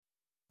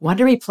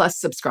Wondery Plus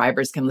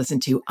subscribers can listen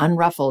to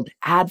Unruffled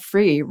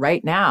ad-free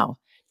right now.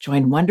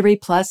 Join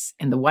Wondery Plus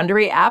in the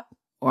Wondery app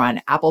or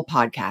on Apple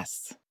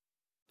Podcasts.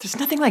 There's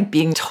nothing like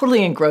being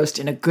totally engrossed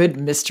in a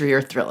good mystery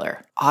or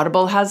thriller.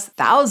 Audible has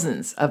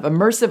thousands of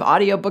immersive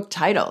audiobook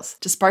titles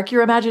to spark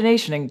your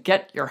imagination and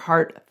get your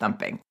heart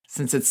thumping.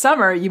 Since it's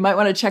summer, you might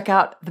want to check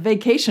out The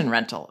Vacation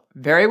Rental.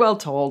 Very well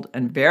told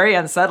and very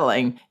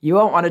unsettling. You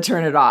won't want to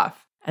turn it off.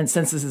 And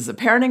since this is a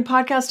parenting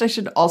podcast, I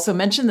should also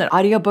mention that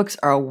audiobooks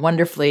are a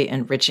wonderfully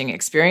enriching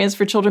experience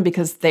for children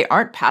because they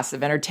aren't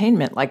passive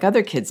entertainment like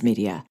other kids'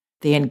 media.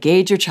 They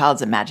engage your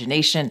child's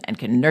imagination and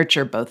can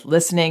nurture both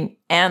listening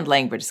and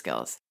language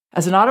skills.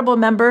 As an Audible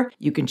member,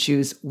 you can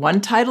choose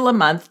one title a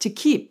month to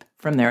keep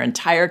from their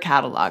entire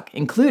catalog,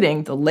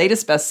 including the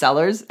latest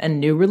bestsellers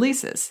and new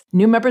releases.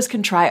 New members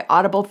can try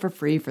Audible for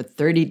free for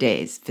 30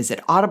 days.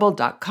 Visit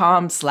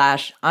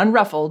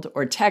audible.com/unruffled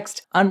or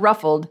text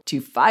unruffled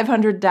to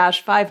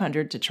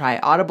 500-500 to try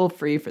Audible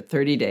free for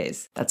 30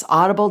 days. That's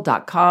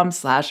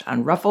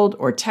audible.com/unruffled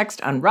or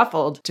text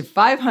unruffled to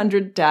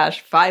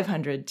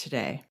 500-500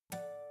 today.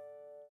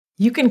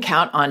 You can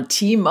count on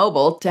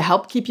T-Mobile to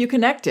help keep you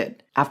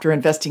connected. After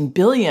investing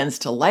billions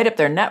to light up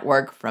their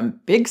network from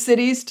big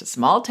cities to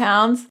small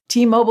towns,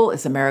 T-Mobile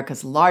is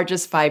America's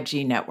largest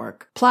 5G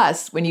network.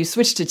 Plus, when you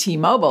switch to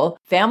T-Mobile,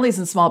 families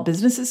and small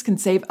businesses can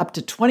save up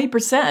to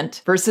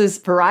 20% versus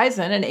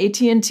Verizon and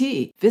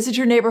AT&T. Visit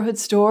your neighborhood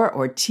store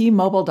or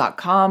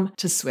T-Mobile.com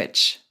to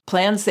switch.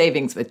 Plan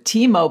savings with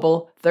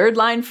T-Mobile, third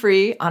line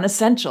free on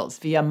essentials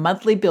via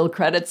monthly bill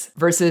credits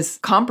versus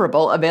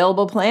comparable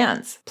available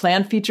plans.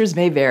 Plan features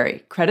may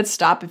vary. Credits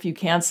stop if you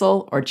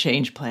cancel or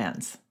change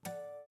plans.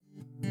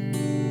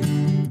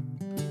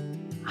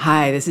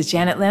 Hi, this is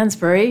Janet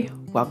Lansbury.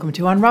 Welcome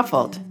to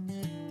Unruffled.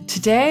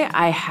 Today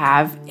I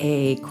have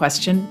a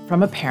question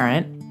from a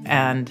parent,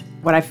 and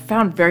what I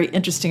found very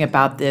interesting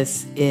about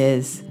this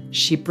is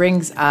she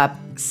brings up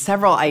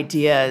several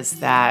ideas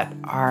that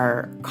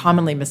are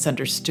commonly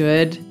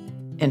misunderstood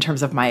in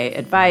terms of my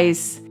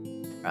advice.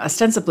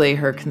 Ostensibly,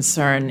 her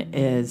concern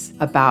is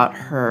about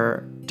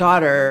her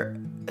daughter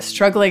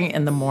struggling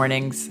in the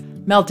mornings,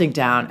 melting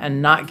down,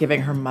 and not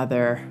giving her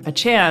mother a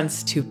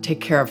chance to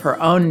take care of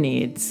her own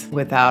needs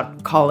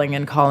without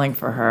calling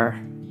for her,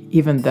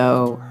 even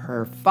though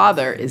her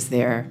father is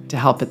there to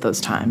help at those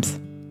times.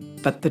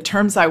 But the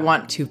terms I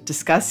want to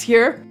discuss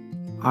here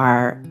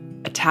are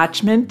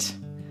attachment,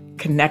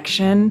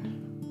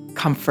 connection,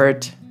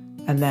 comfort,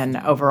 and then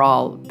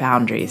overall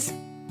boundaries.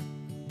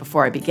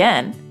 Before I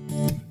begin,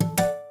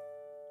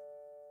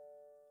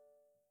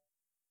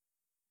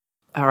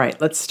 all right,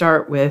 let's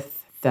start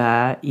with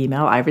the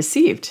email I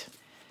received.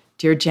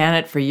 Dear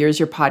Janet, for years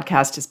your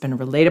podcast has been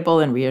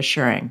relatable and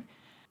reassuring.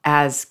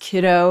 As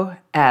kiddo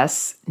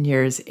S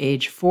nears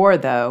age 4,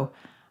 though,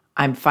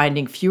 I'm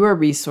finding fewer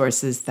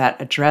resources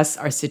that address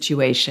our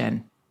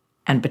situation.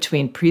 And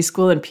between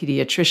preschool and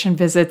pediatrician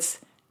visits,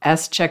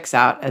 S checks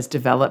out as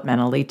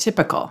developmentally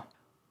typical.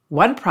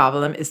 One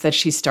problem is that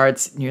she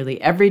starts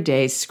nearly every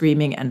day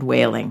screaming and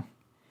wailing.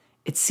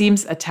 It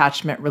seems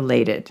attachment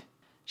related.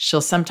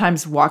 She'll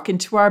sometimes walk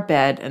into our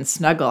bed and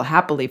snuggle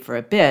happily for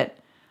a bit,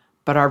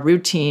 but our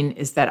routine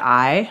is that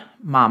I,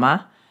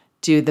 Mama,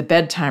 do the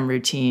bedtime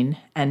routine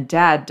and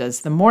Dad does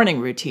the morning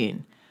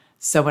routine.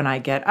 So when I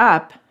get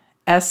up,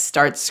 S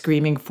starts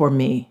screaming for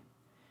me.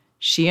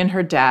 She and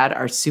her dad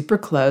are super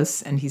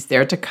close and he's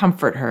there to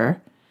comfort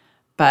her,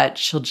 but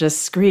she'll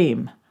just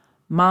scream,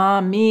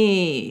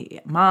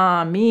 "Mommy,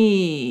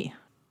 Mommy,"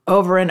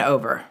 over and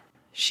over.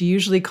 She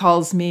usually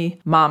calls me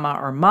Mama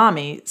or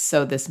Mommy,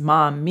 so this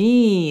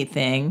mommy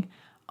thing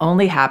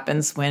only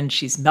happens when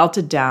she's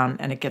melted down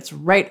and it gets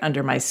right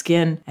under my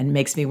skin and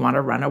makes me want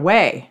to run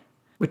away,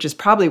 which is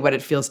probably what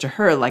it feels to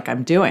her like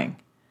I'm doing.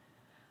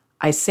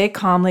 I say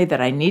calmly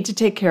that I need to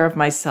take care of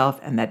myself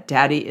and that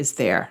Daddy is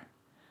there.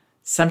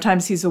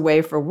 Sometimes he's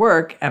away for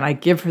work, and I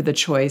give her the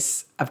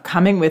choice of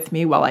coming with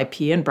me while I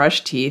pee and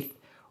brush teeth,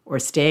 or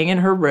staying in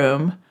her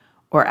room,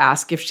 or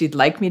ask if she'd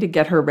like me to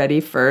get her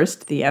ready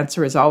first. The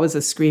answer is always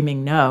a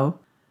screaming no.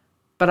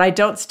 But I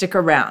don't stick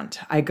around.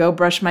 I go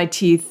brush my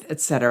teeth,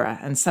 etc.,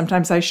 and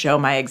sometimes I show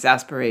my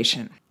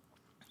exasperation.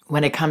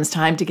 When it comes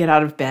time to get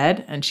out of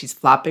bed, and she's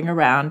flopping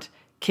around,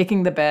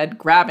 kicking the bed,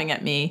 grabbing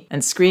at me,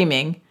 and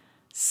screaming,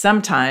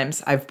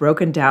 sometimes I've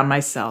broken down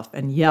myself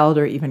and yelled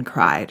or even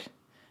cried.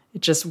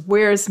 It just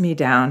wears me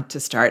down to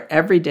start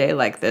every day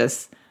like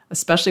this,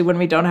 especially when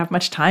we don't have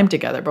much time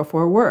together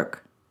before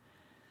work.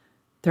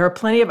 There are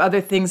plenty of other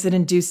things that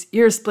induce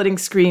ear-splitting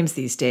screams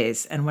these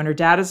days, and when her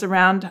dad is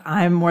around,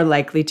 I'm more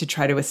likely to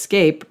try to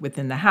escape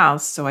within the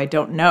house, so I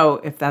don't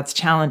know if that's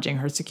challenging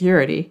her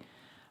security.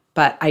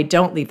 But I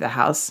don't leave the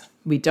house.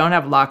 We don't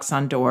have locks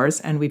on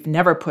doors, and we've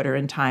never put her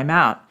in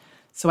timeout,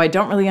 so I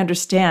don't really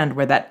understand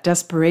where that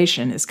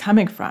desperation is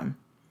coming from.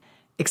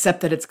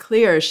 Except that it's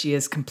clear she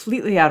is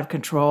completely out of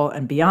control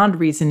and beyond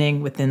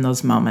reasoning within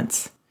those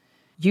moments.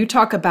 You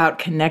talk about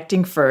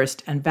connecting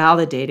first and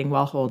validating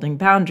while holding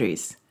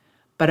boundaries.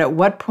 But at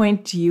what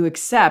point do you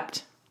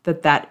accept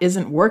that that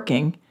isn't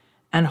working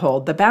and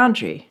hold the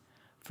boundary?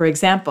 For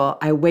example,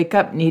 I wake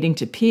up needing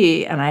to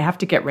pee and I have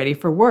to get ready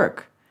for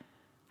work.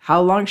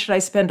 How long should I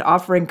spend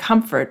offering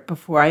comfort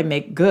before I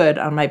make good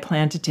on my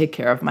plan to take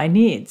care of my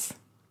needs?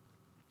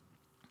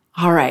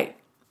 All right.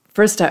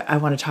 First, I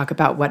want to talk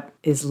about what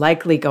is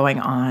likely going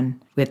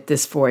on with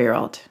this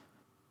 4-year-old.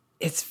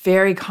 It's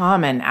very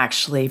common,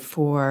 actually,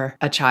 for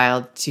a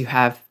child to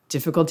have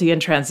difficulty in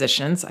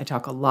transitions. I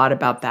talk a lot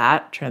about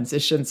that.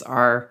 Transitions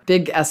are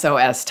big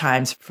SOS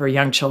times for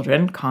young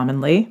children,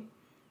 commonly.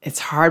 It's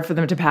hard for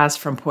them to pass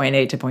from point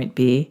A to point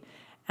B.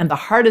 And the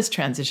hardest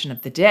transition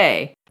of the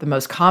day, the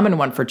most common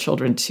one for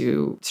children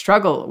to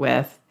struggle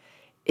with,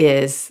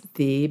 is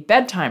the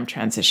bedtime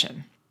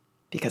transition.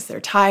 Because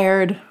they're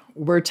tired,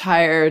 we're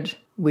tired,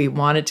 we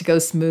want it to go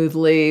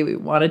smoothly, we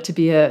want it to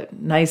be a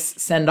nice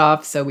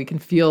send-off so we can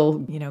feel,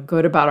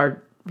 good about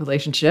our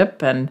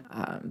relationship and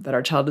that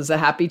our child is a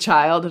happy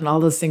child and all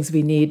those things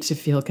we need to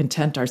feel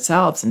content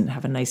ourselves and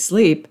have a nice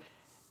sleep.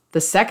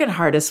 The second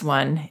hardest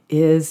one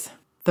is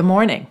the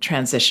morning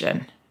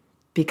transition,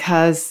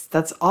 because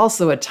that's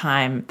also a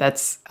time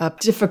that's a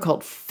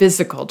difficult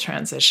physical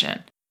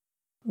transition.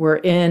 We're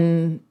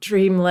in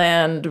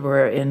dreamland,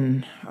 we're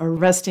in a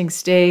resting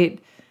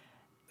state.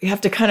 We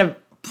have to kind of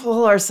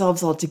pull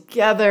ourselves all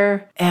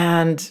together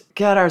and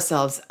get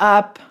ourselves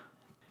up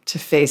to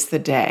face the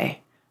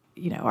day.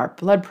 Our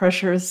blood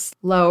pressure is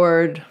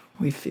lowered.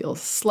 We feel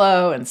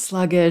slow and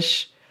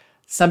sluggish.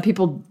 Some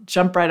people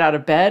jump right out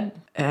of bed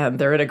and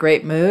they're in a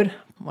great mood.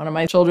 One of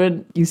my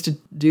children used to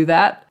do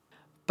that.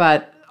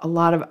 But a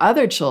lot of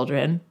other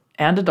children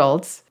and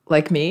adults,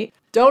 like me,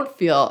 don't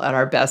feel at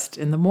our best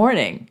in the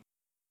morning.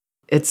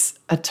 It's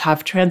a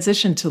tough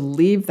transition to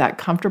leave that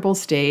comfortable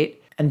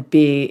state and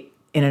be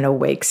in an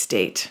awake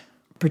state,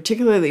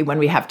 particularly when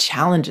we have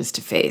challenges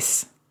to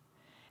face.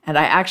 And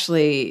I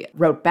actually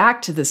wrote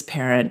back to this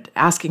parent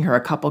asking her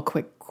a couple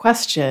quick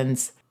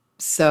questions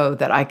so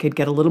that I could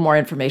get a little more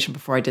information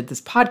before I did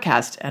this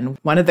podcast. And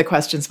one of the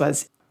questions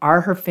was,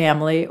 are her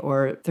family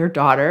or their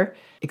daughter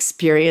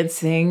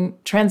experiencing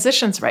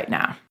transitions right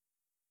now?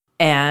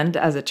 And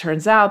as it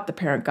turns out, the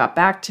parent got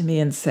back to me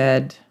and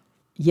said,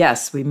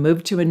 yes, we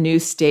moved to a new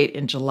state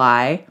in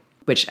July,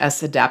 which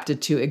S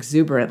adapted to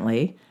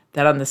exuberantly.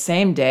 That on the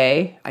same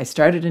day, I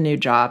started a new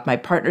job. My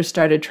partner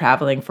started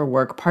traveling for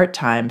work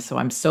part-time, so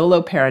I'm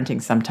solo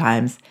parenting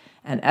sometimes.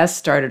 And S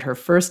started her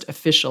first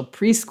official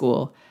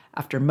preschool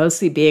after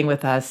mostly being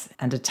with us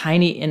and a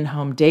tiny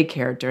in-home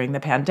daycare during the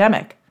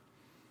pandemic.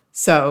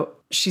 So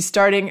she's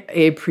starting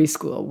a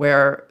preschool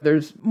where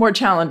there's more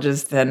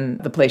challenges than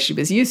the place she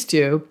was used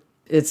to.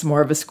 It's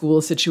more of a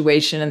school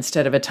situation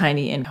instead of a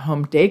tiny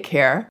in-home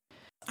daycare.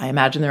 I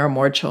imagine there are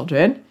more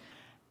children.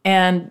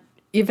 And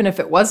even if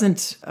it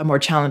wasn't a more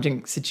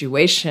challenging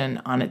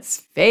situation on its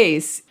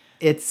face,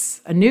 it's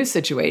a new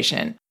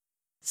situation.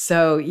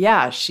 So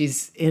yeah,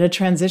 she's in a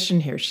transition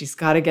here. She's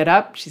got to get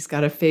up. She's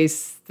got to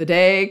face the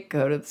day,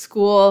 go to the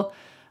school.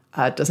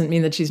 It doesn't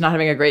mean that she's not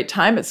having a great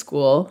time at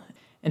school.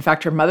 In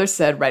fact, her mother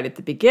said right at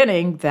the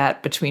beginning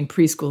that between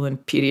preschool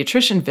and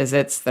pediatrician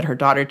visits that her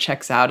daughter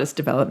checks out as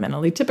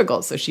developmentally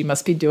typical. So she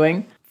must be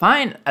doing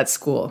fine at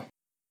school.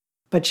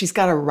 But she's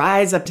got to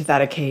rise up to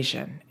that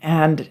occasion.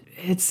 And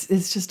it's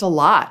just a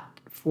lot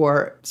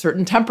for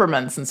certain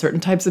temperaments and certain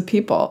types of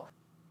people.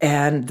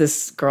 And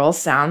this girl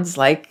sounds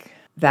like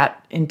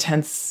that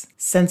intense,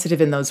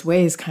 sensitive in those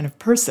ways kind of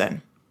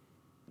person.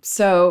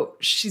 So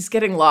she's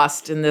getting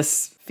lost in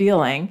this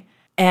feeling.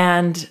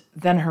 And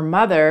then her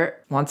mother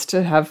wants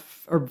to have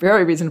a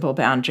very reasonable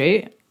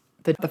boundary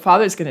that the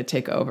father's going to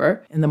take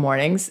over in the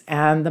mornings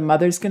and the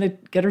mother's going to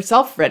get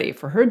herself ready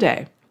for her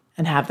day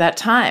and have that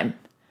time.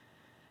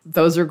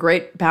 Those are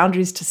great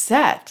boundaries to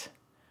set,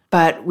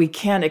 but we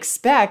can't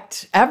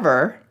expect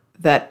ever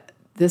that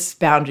this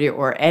boundary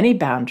or any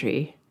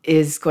boundary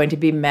is going to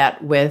be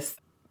met with,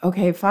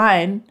 okay,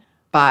 fine,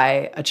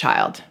 by a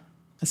child,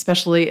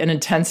 especially an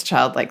intense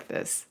child like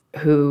this,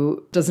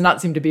 who does not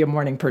seem to be a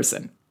morning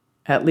person,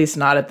 at least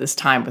not at this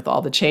time with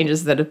all the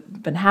changes that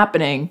have been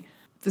happening.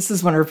 This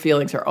is when her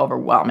feelings are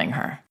overwhelming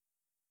her.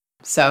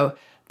 So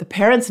the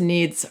parent's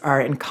needs are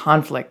in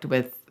conflict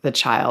with the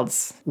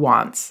child's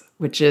wants,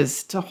 which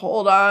is to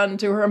hold on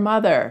to her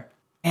mother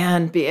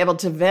and be able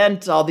to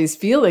vent all these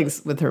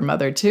feelings with her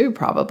mother too,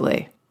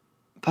 probably.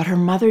 But her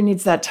mother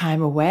needs that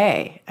time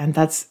away, and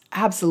that's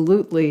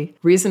absolutely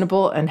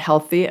reasonable and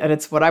healthy, and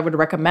it's what I would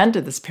recommend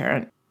to this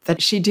parent,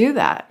 that she do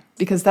that,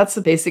 because that's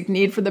the basic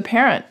need for the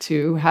parent,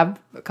 to have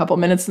a couple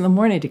minutes in the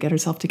morning to get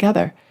herself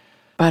together.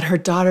 But her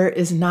daughter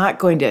is not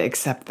going to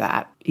accept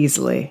that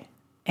easily,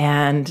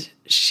 and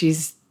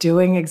she's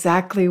doing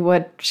exactly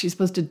what she's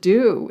supposed to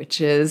do,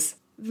 which is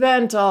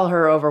vent all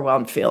her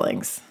overwhelmed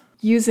feelings,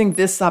 using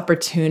this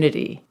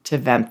opportunity to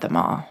vent them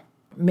all.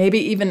 Maybe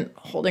even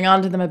holding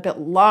on to them a bit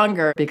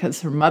longer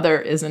because her mother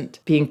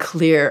isn't being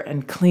clear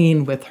and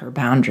clean with her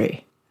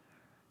boundary.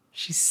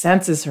 She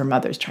senses her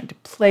mother's trying to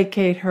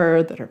placate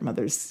her, that her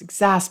mother's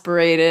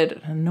exasperated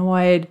and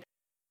annoyed,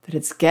 that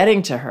it's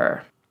getting to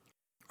her.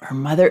 Her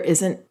mother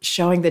isn't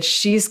showing that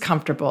she's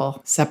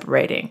comfortable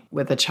separating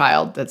with a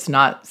child that's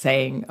not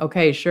saying,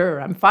 okay, sure,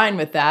 I'm fine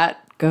with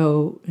that.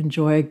 go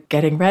enjoy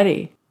getting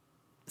ready.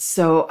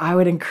 So I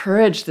would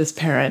encourage this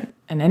parent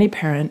and any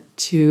parent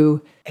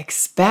to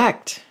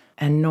expect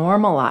and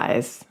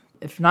normalize,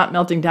 if not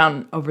melting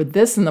down over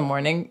this in the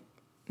morning,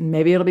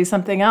 maybe it'll be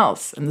something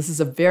else. And this is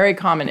a very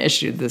common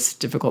issue, this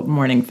difficult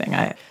morning thing.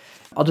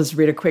 I'll just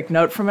read a quick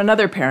note from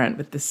another parent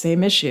with the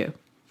same issue.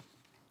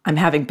 I'm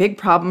having big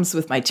problems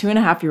with my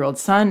 2.5-year-old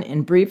son.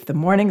 In brief, the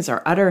mornings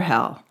are utter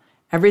hell.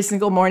 Every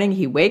single morning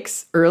he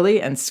wakes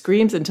early and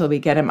screams until we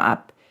get him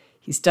up.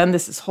 He's done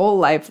this his whole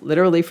life,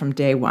 literally from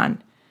day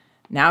one.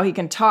 Now he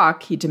can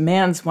talk, he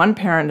demands one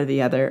parent or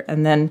the other,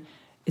 and then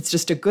it's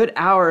just a good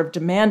hour of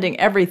demanding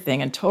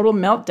everything and total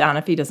meltdown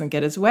if he doesn't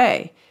get his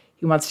way.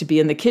 He wants to be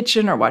in the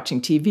kitchen or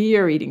watching TV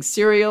or eating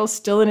cereal,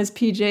 still in his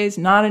PJs,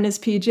 not in his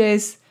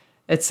PJs,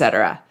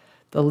 etc.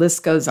 The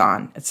list goes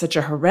on. It's such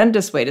a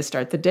horrendous way to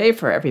start the day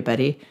for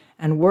everybody,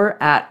 and we're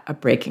at a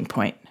breaking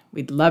point.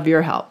 We'd love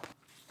your help.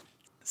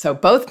 So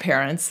both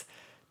parents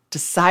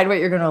decide what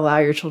you're going to allow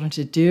your children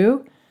to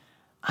do.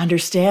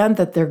 Understand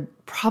that they're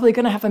probably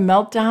going to have a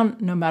meltdown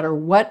no matter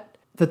what,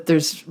 that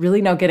there's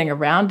really no getting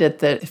around it,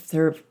 that if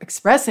they're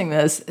expressing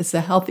this, it's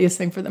the healthiest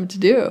thing for them to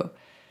do.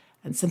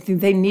 And something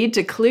they need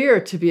to clear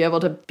to be able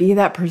to be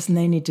that person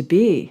they need to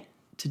be,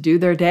 to do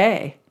their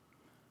day.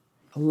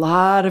 A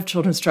lot of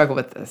children struggle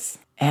with this.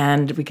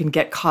 And we can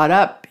get caught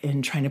up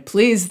in trying to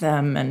please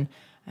them, and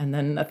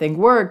then nothing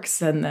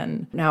works. And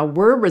then now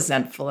we're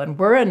resentful and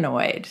we're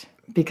annoyed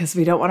because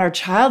we don't want our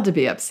child to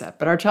be upset,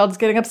 but our child's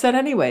getting upset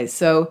anyway.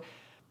 So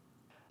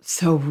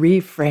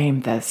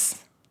reframe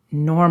this.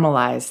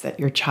 Normalize that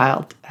your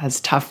child has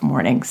tough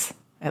mornings,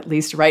 at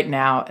least right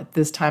now, at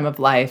this time of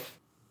life.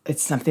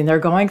 It's something they're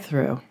going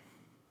through,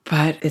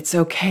 but it's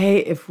okay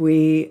if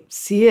we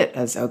see it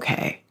as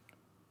okay.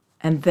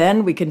 And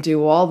then we can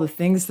do all the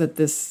things that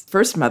this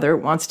first mother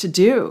wants to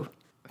do.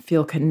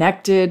 Feel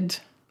connected.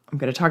 I'm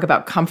going to talk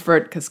about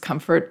comfort, because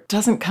comfort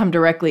doesn't come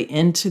directly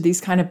into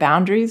these kind of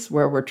boundaries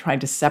where we're trying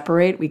to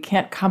separate. We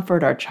can't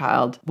comfort our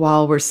child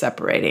while we're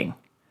separating.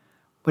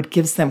 What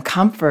gives them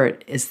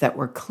comfort is that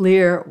we're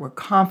clear, we're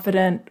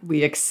confident,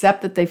 we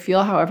accept that they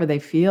feel however they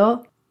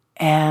feel,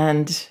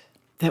 and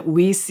that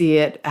we see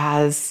it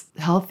as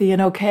healthy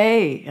and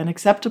okay and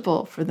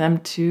acceptable for them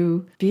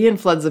to be in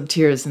floods of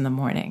tears in the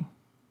morning.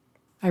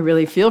 I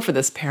really feel for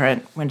this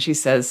parent when she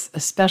says,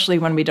 especially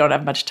when we don't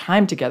have much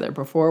time together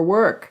before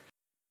work.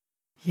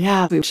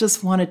 Yeah, we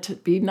just want it to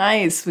be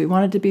nice. We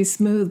want it to be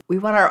smooth. We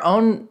want our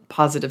own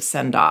positive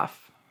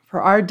send-off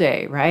for our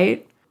day,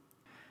 right?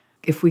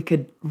 If we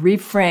could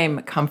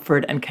reframe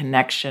comfort and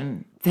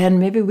connection, then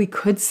maybe we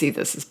could see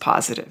this as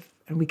positive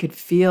and we could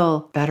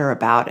feel better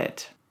about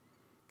it.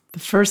 The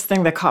first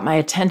thing that caught my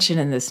attention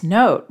in this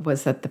note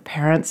was that the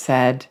parent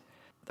said,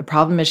 the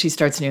problem is she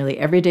starts nearly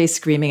every day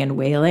screaming and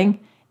wailing.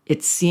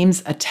 It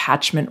seems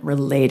attachment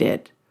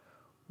related.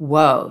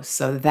 Whoa,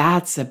 so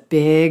that's a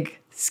big,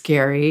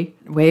 scary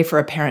way for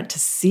a parent to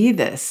see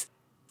this,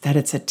 that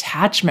it's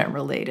attachment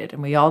related.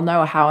 And we all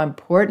know how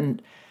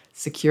important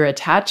secure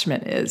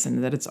attachment is,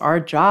 and that it's our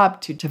job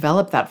to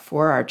develop that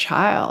for our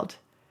child.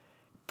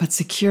 But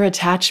secure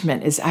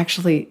attachment is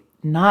actually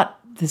not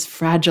this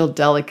fragile,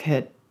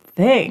 delicate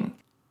thing.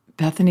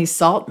 Bethany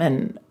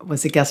Saltman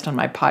was a guest on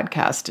my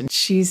podcast, and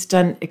she's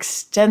done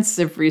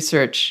extensive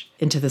research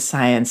into the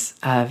science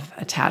of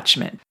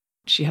attachment.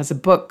 She has a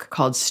book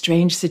called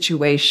Strange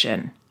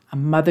Situation, A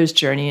Mother's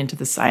Journey into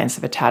the Science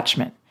of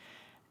Attachment.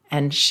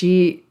 And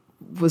she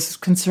was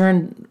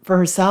concerned for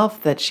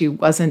herself that she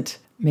wasn't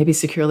maybe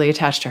securely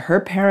attached to her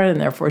parent,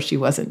 and therefore she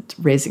wasn't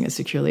raising a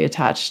securely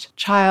attached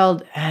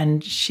child.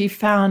 And she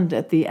found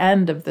at the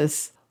end of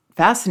this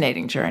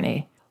fascinating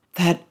journey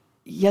that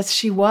yes,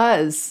 she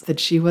was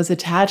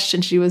attached,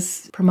 and she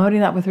was promoting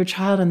that with her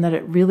child, and that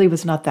it really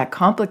was not that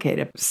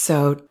complicated.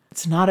 So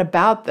it's not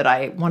about that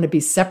I want to be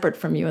separate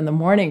from you in the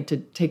morning to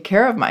take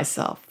care of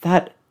myself.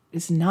 That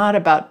is not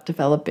about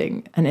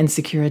developing an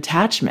insecure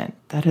attachment.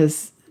 That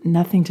has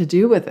nothing to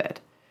do with it.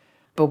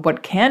 But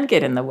what can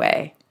get in the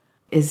way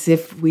is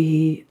if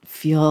we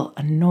feel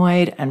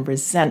annoyed and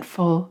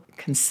resentful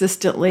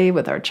consistently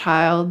with our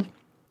child,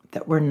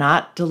 that we're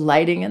not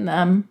delighting in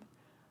them.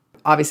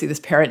 Obviously, this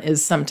parent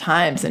is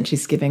sometimes, and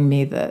she's giving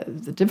me the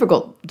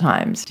difficult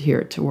times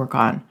here to work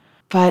on.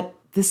 But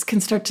this can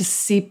start to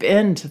seep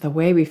into the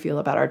way we feel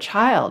about our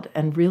child.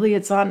 And really,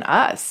 it's on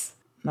us.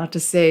 Not to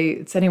say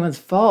it's anyone's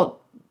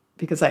fault,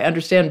 because I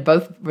understand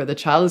both where the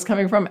child is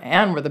coming from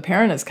and where the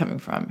parent is coming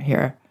from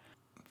here.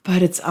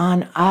 But it's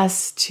on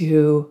us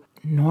to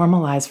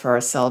normalize for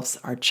ourselves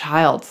our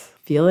child's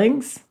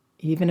feelings,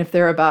 even if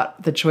they're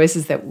about the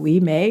choices that we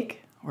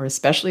make, or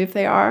especially if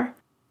they are,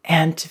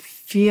 and to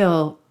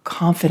feel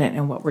confident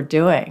in what we're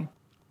doing,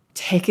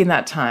 taking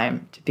that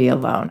time to be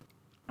alone.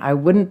 I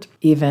wouldn't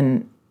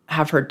even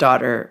have her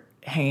daughter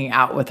hanging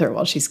out with her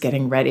while she's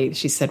getting ready.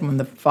 She said when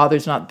the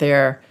father's not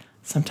there,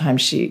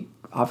 sometimes she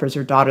offers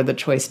her daughter the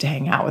choice to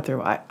hang out with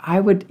her. I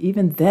would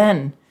even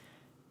then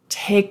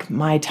take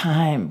my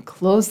time,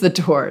 close the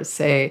door,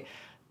 say,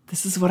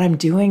 this is what I'm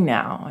doing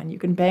now. And you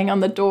can bang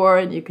on the door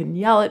and you can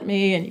yell at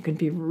me and you can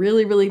be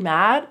really, really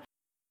mad.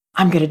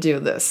 I'm going to do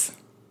this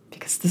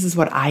because this is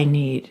what I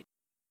need.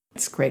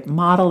 It's great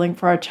modeling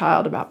for our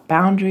child about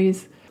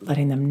boundaries,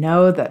 letting them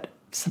know that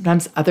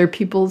sometimes other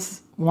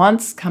people's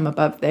wants come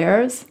above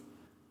theirs.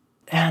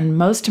 And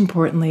most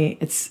importantly,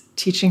 it's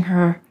teaching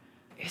her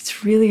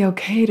it's really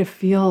okay to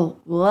feel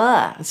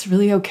blah. It's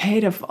really okay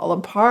to fall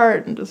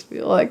apart and just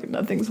feel like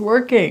nothing's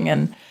working.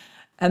 And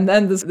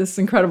then this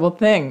incredible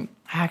thing.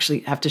 I actually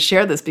have to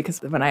share this because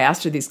when I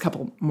asked her these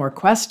couple more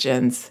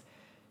questions,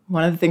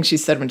 one of the things she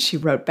said when she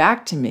wrote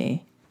back to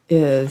me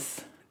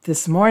is,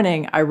 "This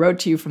morning, I wrote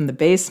to you from the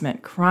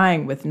basement,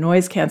 crying with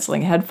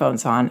noise-canceling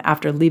headphones on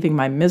after leaving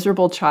my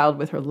miserable child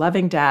with her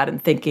loving dad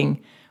and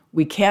thinking,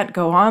 we can't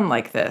go on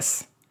like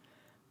this.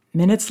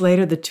 Minutes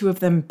later, the two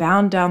of them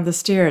bound down the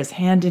stairs,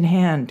 hand in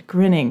hand,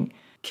 grinning,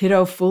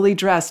 kiddo fully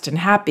dressed and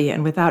happy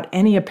and without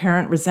any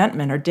apparent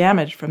resentment or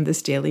damage from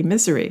this daily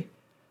misery."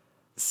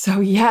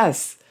 So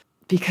yes,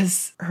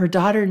 because her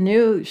daughter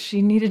knew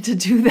she needed to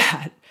do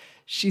that.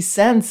 She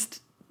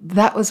sensed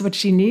that was what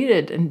she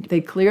needed. And they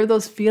clear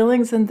those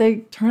feelings and they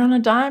turn on a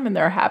dime and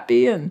they're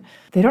happy and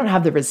they don't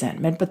have the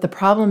resentment. But the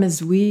problem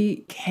is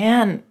we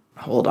can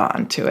hold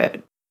on to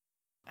it.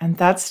 And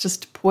that's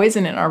just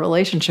poison in our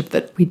relationship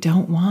that we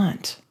don't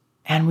want.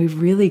 And we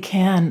really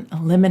can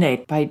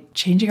eliminate by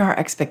changing our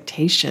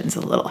expectations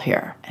a little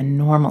here and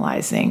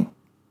normalizing.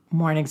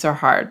 Mornings are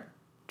hard.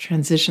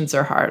 Transitions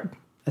are hard,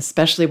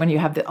 especially when you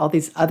have all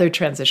these other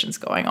transitions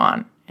going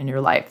on in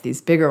your life,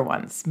 these bigger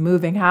ones,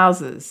 moving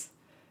houses.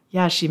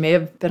 Yeah, she may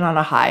have been on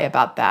a high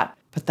about that,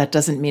 but that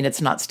doesn't mean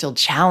it's not still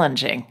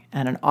challenging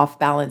and an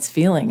off-balance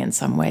feeling in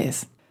some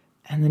ways.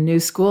 And the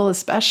new school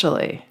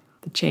especially,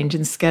 the change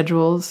in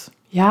schedules.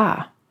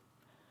 Yeah.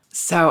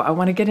 So I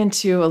want to get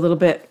into a little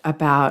bit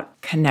about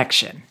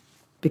connection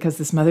because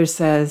this mother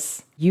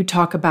says, you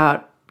talk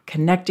about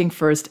connecting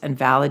first and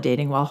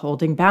validating while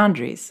holding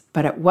boundaries.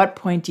 But at what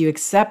point do you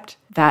accept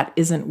that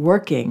isn't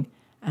working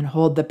and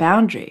hold the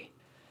boundary?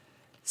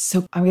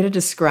 So I'm going to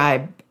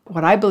describe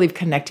what I believe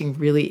connecting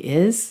really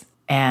is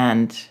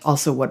and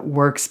also what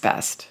works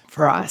best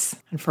for us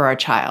and for our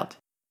child.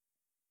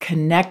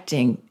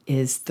 Connecting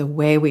is the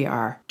way we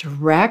are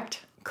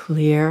direct,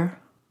 clear,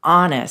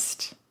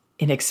 honest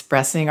in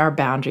expressing our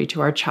boundary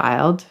to our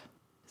child.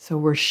 So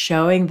we're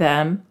showing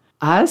them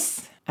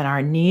us and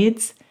our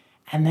needs,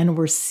 and then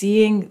we're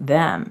seeing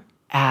them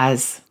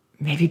as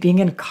maybe being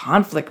in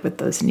conflict with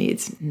those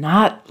needs,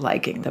 not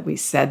liking that we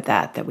said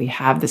that we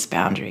have this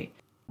boundary.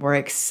 We're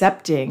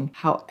accepting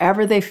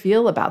however they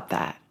feel about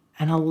that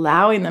and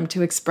allowing them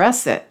to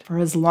express it for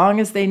as long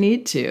as they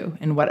need to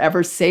in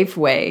whatever safe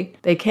way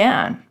they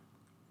can,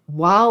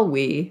 while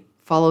we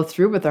follow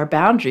through with our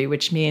boundary,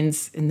 which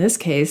means, in this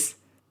case,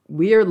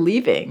 we are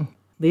leaving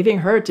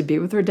her to be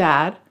with her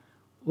dad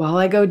while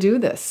I go do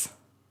this.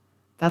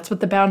 That's what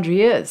the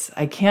boundary is.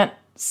 I can't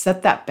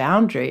set that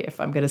boundary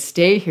if I'm going to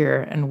stay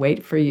here and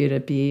wait for you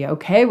to be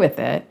okay with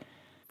it.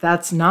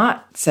 That's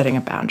not setting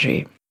a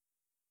boundary.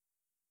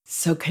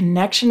 So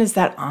connection is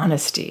that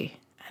honesty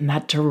and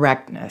that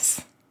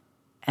directness.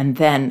 And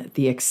then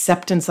the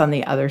acceptance on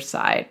the other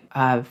side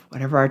of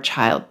whatever our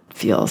child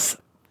feels.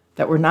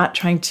 That we're not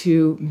trying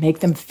to make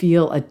them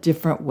feel a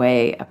different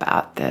way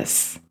about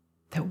this.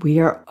 That we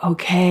are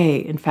okay.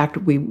 In fact,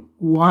 we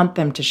want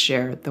them to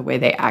share the way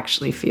they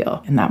actually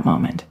feel in that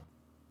moment.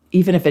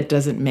 Even if it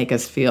doesn't make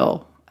us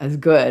feel as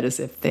good as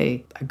if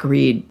they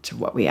agreed to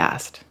what we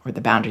asked or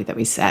the boundary that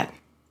we set.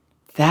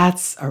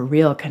 That's a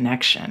real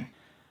connection.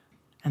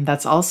 And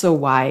that's also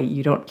why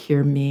you don't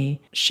hear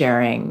me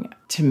sharing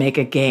to make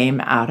a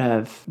game out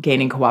of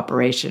gaining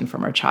cooperation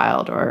from our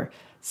child or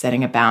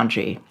setting a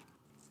boundary.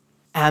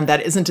 And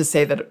that isn't to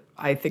say that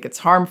I think it's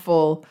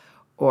harmful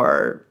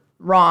or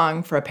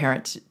wrong for a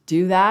parent to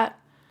do that.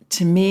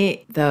 To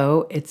me,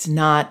 though, it's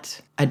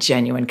not a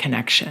genuine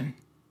connection.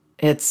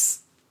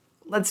 It's,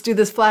 let's do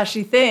this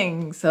flashy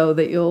thing so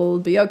that you'll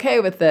be okay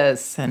with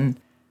this. And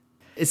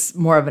it's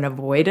more of an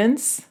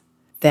avoidance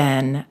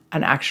than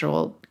an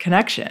actual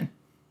connection.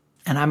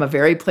 And I'm a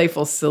very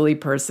playful, silly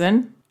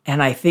person.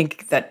 And I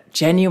think that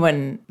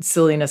genuine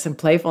silliness and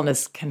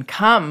playfulness can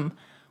come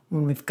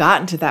when we've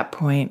gotten to that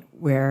point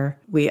where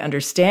we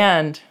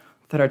understand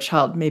that our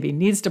child maybe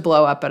needs to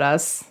blow up at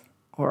us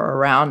or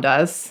around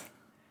us,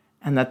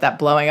 and that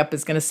blowing up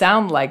is going to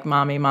sound like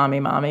mommy, mommy,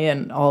 mommy,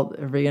 and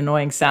every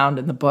annoying sound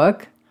in the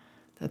book,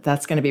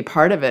 that's going to be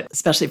part of it,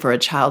 especially for a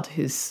child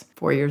who's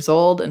 4 years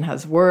old and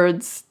has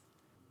words.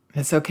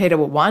 It's okay to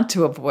want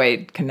to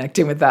avoid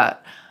connecting with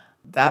that.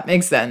 That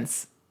makes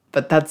sense,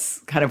 but that's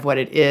kind of what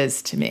it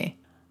is to me.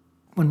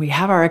 When we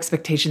have our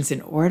expectations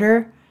in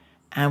order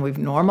and we've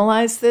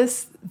normalized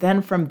this,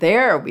 then from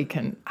there we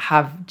can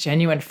have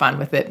genuine fun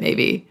with it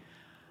maybe.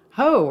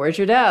 Oh, where's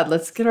your dad?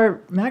 Let's get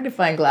our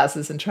magnifying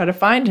glasses and try to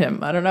find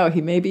him. I don't know,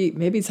 maybe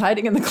he's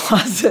hiding in the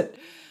closet.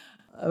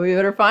 We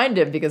better find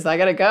him because I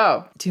gotta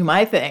go do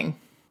my thing.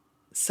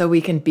 So we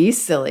can be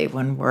silly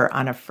when we're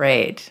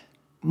unafraid,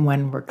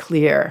 when we're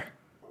clear,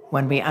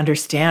 when we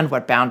understand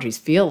what boundaries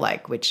feel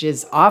like, which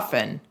is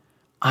often,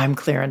 I'm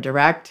clear and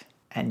direct,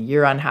 and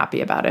you're unhappy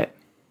about it.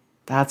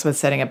 That's what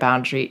setting a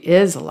boundary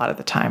is a lot of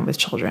the time with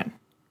children.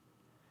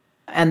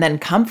 And then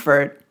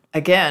comfort,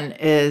 again,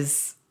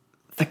 is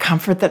the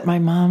comfort that my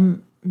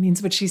mom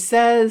means what she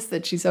says,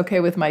 that she's okay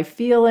with my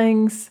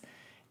feelings.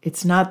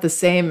 It's not the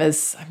same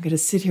as I'm going to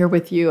sit here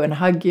with you and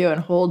hug you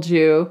and hold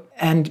you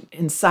and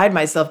inside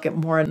myself get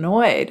more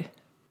annoyed,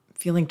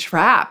 feeling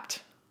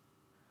trapped.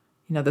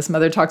 This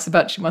mother talks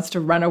about she wants to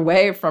run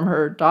away from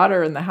her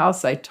daughter in the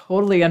house. I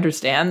totally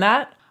understand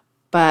that.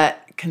 But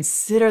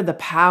consider the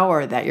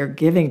power that you're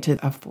giving to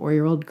a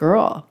 4-year-old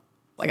girl.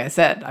 Like I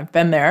said, I've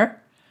been there.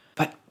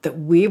 But that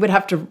we would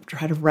have to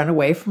try to run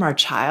away from our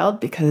child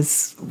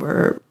because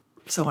we're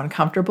so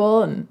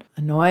uncomfortable and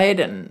annoyed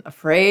and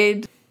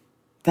afraid,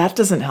 that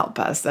doesn't help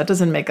us. That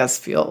doesn't make us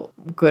feel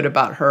good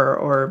about her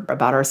or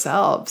about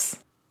ourselves.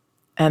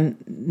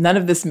 And none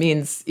of this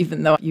means,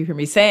 even though you hear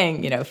me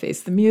saying,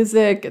 face the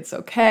music, it's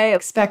okay,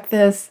 expect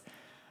this,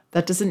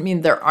 that doesn't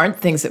mean there aren't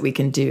things that we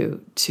can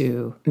do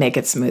to make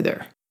it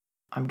smoother.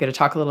 I'm going to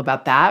talk a little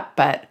about that,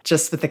 but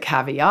just with the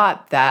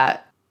caveat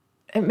that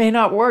it may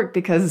not work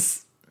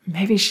because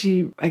maybe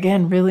she,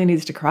 again, really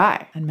needs to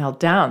cry and melt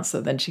down so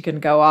then she can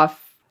go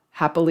off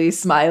happily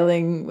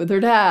smiling with her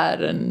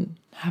dad and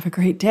have a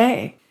great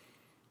day.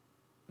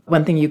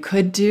 One thing you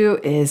could do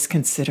is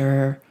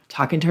consider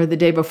talking to her the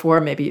day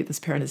before. Maybe this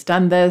parent has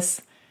done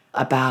this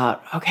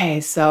about, okay,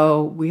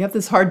 so we have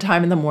this hard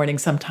time in the morning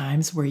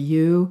sometimes where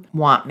you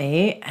want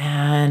me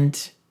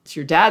and it's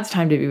your dad's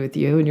time to be with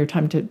you and your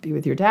time to be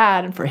with your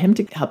dad and for him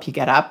to help you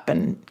get up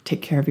and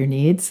take care of your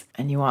needs.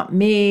 And you want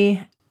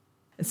me.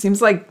 It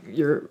seems like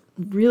you're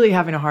really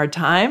having a hard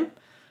time,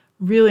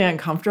 really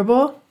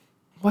uncomfortable.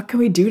 What can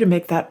we do to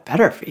make that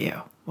better for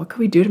you? What can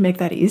we do to make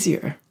that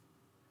easier?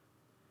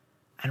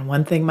 And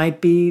one thing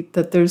might be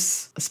that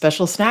there's a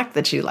special snack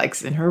that she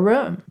likes in her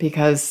room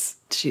because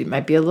she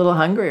might be a little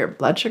hungry or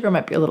blood sugar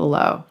might be a little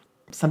low.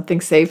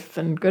 Something safe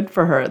and good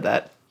for her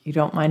that you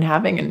don't mind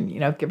having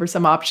and, give her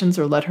some options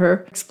or let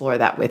her explore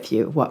that with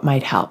you, what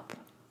might help.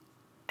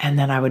 And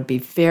then I would be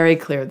very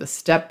clear, the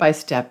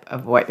step-by-step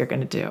of what you're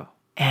going to do.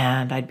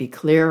 And I'd be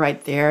clear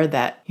right there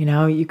that,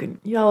 you can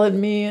yell at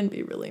me and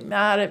be really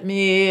mad at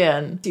me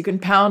and you can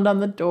pound on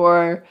the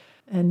door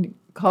and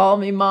call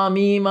me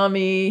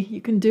mommy.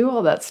 You can do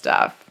all that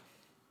stuff.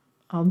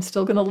 I'm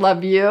still going to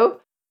love you,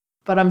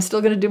 but I'm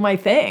still going to do my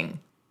thing.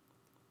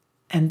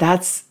 And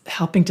that's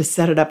helping to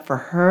set it up for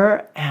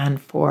her and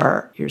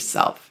for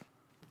yourself.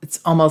 It's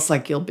almost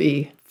like you'll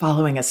be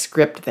following a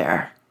script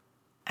there.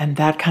 And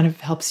that kind of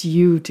helps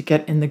you to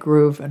get in the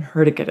groove and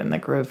her to get in the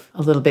groove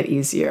a little bit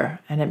easier.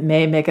 And it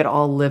may make it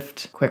all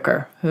lift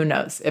quicker. Who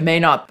knows? It may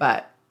not,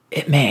 but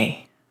it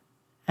may.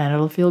 And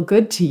it'll feel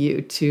good to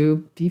you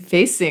to be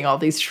facing all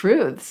these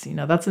truths.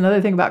 That's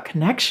another thing about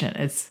connection.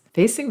 It's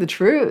facing the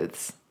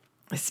truths.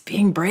 It's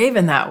being brave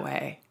in that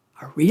way.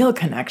 A real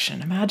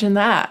connection. Imagine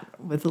that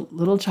with a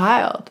little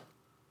child.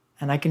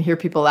 And I can hear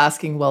people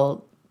asking,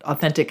 well,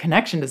 authentic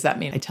connection, does that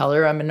mean I tell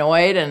her I'm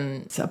annoyed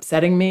and it's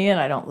upsetting me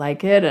and I don't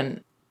like it?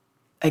 And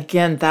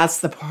again, that's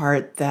the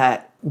part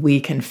that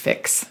we can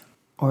fix,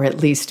 or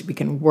at least we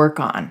can work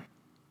on.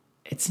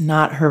 It's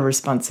not her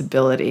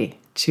responsibility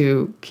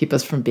to keep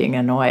us from being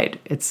annoyed.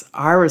 It's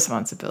our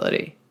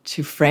responsibility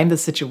to frame the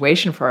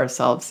situation for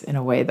ourselves in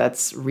a way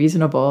that's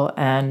reasonable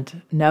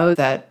and know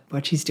that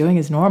what she's doing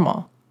is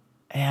normal.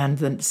 And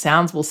the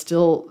sounds will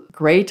still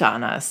grate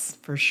on us,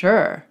 for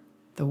sure.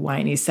 The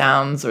whiny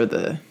sounds or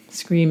the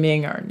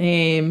screaming our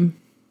name,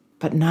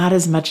 but not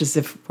as much as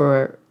if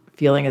we're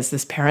feeling as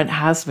this parent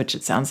has, which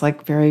it sounds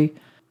like very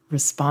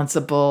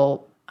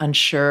responsible,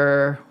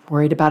 unsure,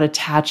 worried about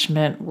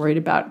attachment, worried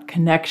about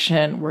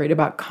connection, worried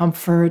about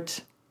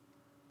comfort.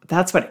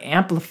 That's what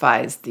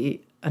amplifies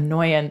the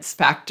annoyance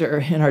factor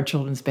in our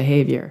children's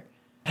behavior.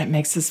 It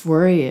makes us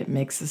worry. It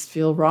makes us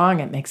feel wrong.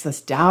 It makes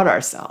us doubt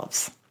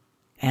ourselves.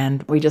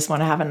 And we just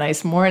want to have a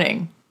nice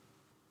morning.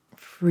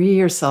 Free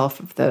yourself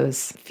of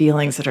those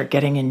feelings that are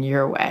getting in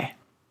your way.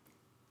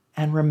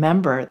 And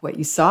remember what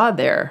you saw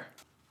there.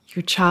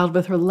 Your child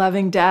with her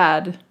loving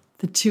dad,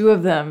 the two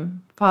of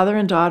them, father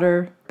and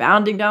daughter,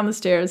 bounding down the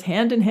stairs,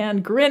 hand in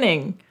hand,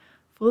 grinning,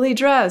 fully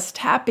dressed,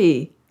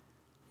 happy.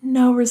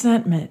 No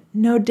resentment,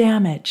 no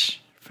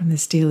damage from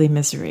this daily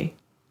misery.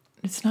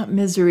 It's not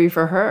misery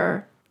for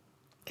her.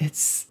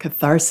 It's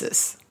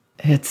catharsis.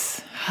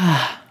 It's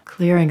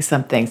clearing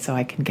something so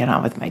I can get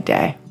on with my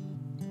day.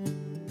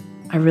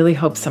 I really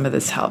hope some of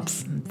this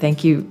helps.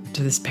 Thank you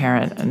to this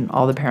parent and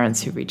all the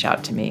parents who reach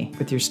out to me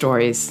with your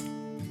stories.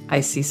 I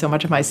see so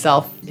much of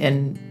myself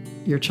in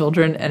your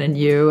children and in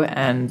you,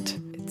 and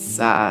it's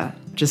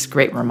just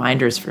great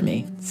reminders for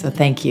me. So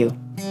thank you.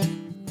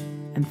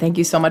 And thank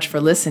you so much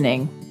for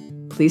listening.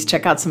 Please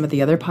check out some of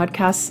the other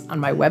podcasts on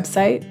my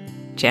website,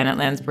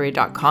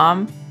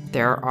 janetlansbury.com.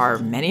 There are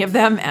many of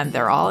them, and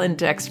they're all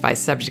indexed by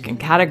subject and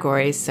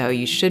category, so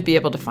you should be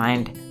able to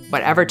find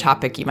whatever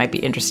topic you might be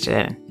interested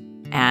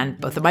in. And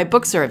both of my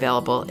books are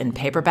available in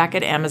paperback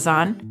at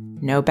Amazon: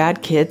 No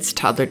Bad Kids,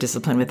 Toddler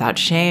Discipline Without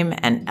Shame,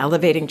 and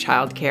Elevating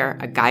Childcare,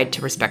 A Guide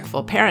to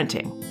Respectful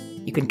Parenting.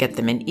 You You can get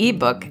them in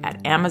ebook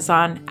at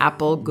Amazon,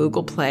 Apple,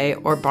 Google Play,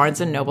 or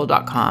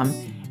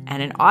barnesandnoble.com,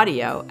 and in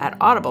audio at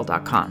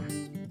audible.com.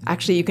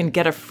 Actually, you can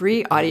get a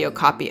free audio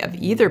copy of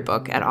either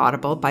book at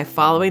Audible by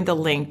following the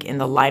link in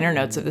the liner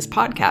notes of this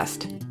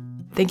podcast.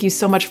 Thank you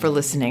so much for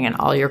listening and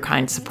all your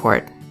kind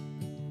support.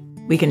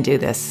 We can do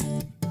this.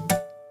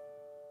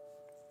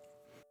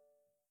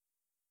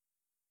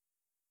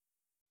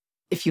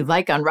 If you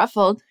like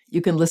Unruffled,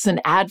 you can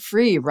listen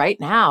ad-free right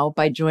now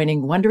by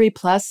joining Wondery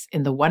Plus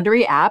in the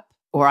Wondery app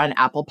or on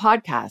Apple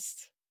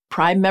Podcasts.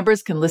 Prime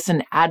members can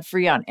listen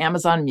ad-free on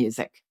Amazon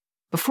Music.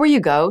 Before you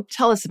go,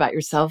 tell us about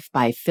yourself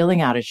by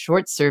filling out a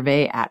short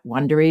survey at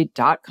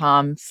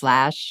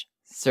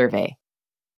Wondery.com/survey.